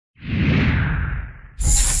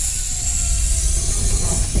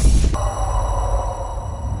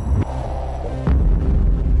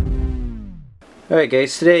Alright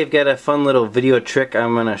guys, today I've got a fun little video trick.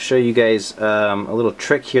 I'm going to show you guys a little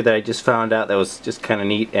trick here that I just found out that was just kind of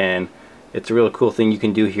neat, and it's a real cool thing you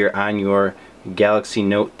can do here on your Galaxy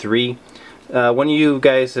Note 3. One of you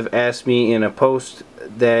guys have asked me in a post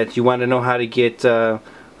that you want to know how to get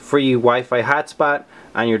free Wi-Fi hotspot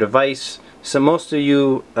on your device. So most of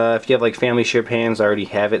you, if you have like family share plans, already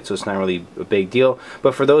have it, so it's not really a big deal.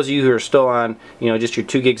 But for those of you who are still on, just your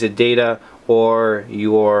 2 gigs of data, or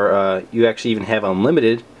you actually even have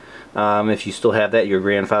unlimited, if you still have that, you're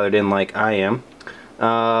grandfathered in like I am,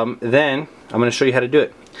 then I'm going to show you how to do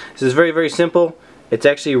it. This is very, very simple. It's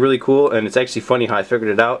actually really cool, and it's actually funny how I figured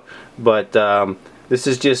it out. But this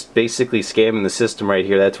is just basically scamming the system right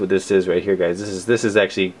here. That's what this is right here, guys. This is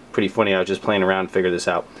actually pretty funny. I was just playing around and figured this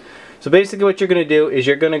out. So basically what you're going to do is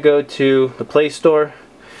you're going to go to the Play Store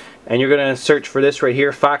and you're going to search for this right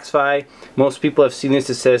here, FoxFi. Most people have seen this.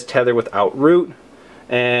 It says tether without root,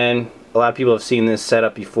 and a lot of people have seen this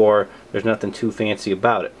setup before. There's nothing too fancy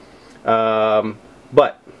about it. But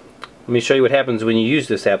let me show you what happens when you use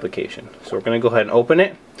this application. So we're going to go ahead and open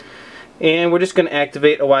it, and we're just going to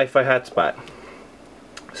activate a Wi-Fi hotspot.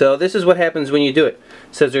 So this is what happens when you do it.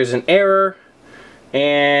 It says there's an error,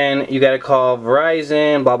 and you got to call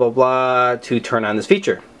Verizon, blah blah blah, to turn on this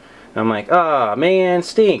feature. And I'm like, oh man,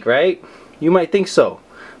 stink, right? You might think so,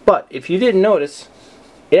 but if you didn't notice,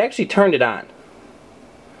 it actually turned it on.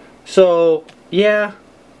 So yeah,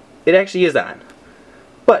 it actually is on.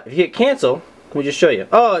 But if you hit cancel, let me just show you.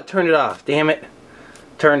 Oh, it turned it off. Damn it,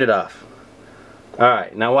 turned it off.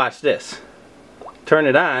 Alright, now watch this. Turn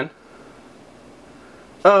it on.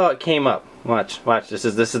 Oh, it came up. Watch. This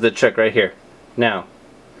is the trick right here. Now,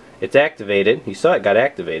 it's activated. You saw it got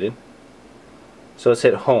activated. So let's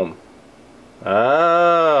hit home.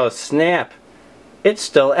 Oh, snap. It's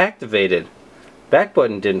still activated. Back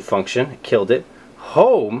button didn't function. It killed it.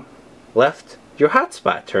 Home left your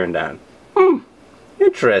hotspot turned on.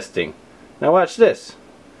 Interesting. Now watch this.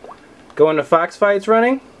 Go into FoxFi, it's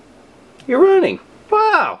running. You're running.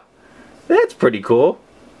 Wow. That's pretty cool.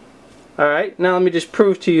 Alright, now let me just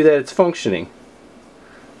prove to you that it's functioning.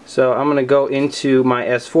 So I'm going to go into my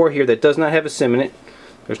S4 here that does not have a SIM in it.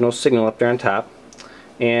 There's no signal up there on top.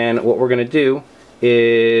 And what we're going to do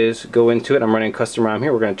is go into it. I'm running custom ROM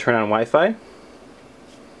here. We're going to turn on Wi-Fi.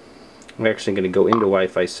 I'm actually going to go into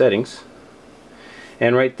Wi-Fi settings.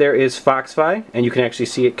 And right there is FoxFi. And you can actually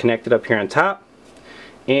see it connected up here on top.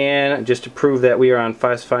 And just to prove that we are on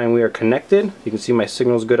FoxFi and we are connected, you can see my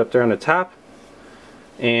signal is good up there on the top.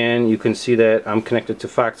 And you can see that I'm connected to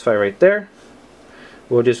FoxFi right there.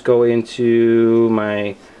 We'll just go into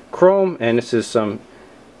my Chrome, and this is some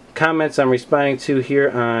comments I'm responding to here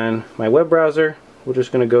on my web browser. We're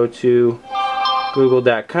just going to go to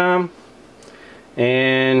google.com,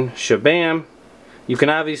 and shabam, you can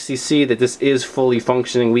obviously see that this is fully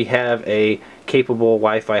functioning. We have a capable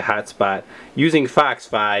Wi-Fi hotspot using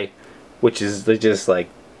FoxFi, which is just like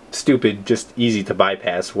stupid, just easy to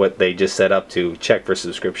bypass what they just set up to check for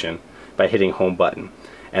subscription by hitting home button.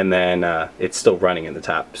 And then it's still running in the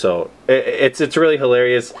top. So it's really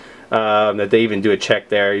hilarious that they even do a check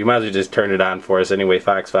there. You might as well just turn it on for us anyway,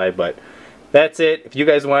 FoxFi. But that's it. If you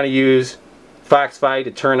guys want to use FoxFi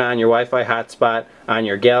to turn on your Wi-Fi hotspot on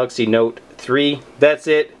your Galaxy Note 3, that's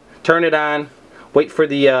it. Turn it on. Wait for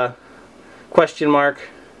the question mark.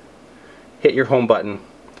 Hit your home button.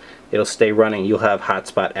 It'll stay running. You'll have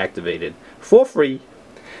hotspot activated for free.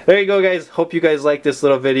 There you go, guys. Hope you guys liked this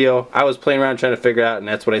little video. I was playing around trying to figure it out, and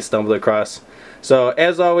that's what I stumbled across. So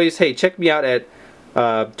as always, hey, check me out at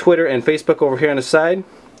Twitter and Facebook over here on the side.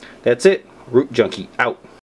 That's it. Root Junkie out.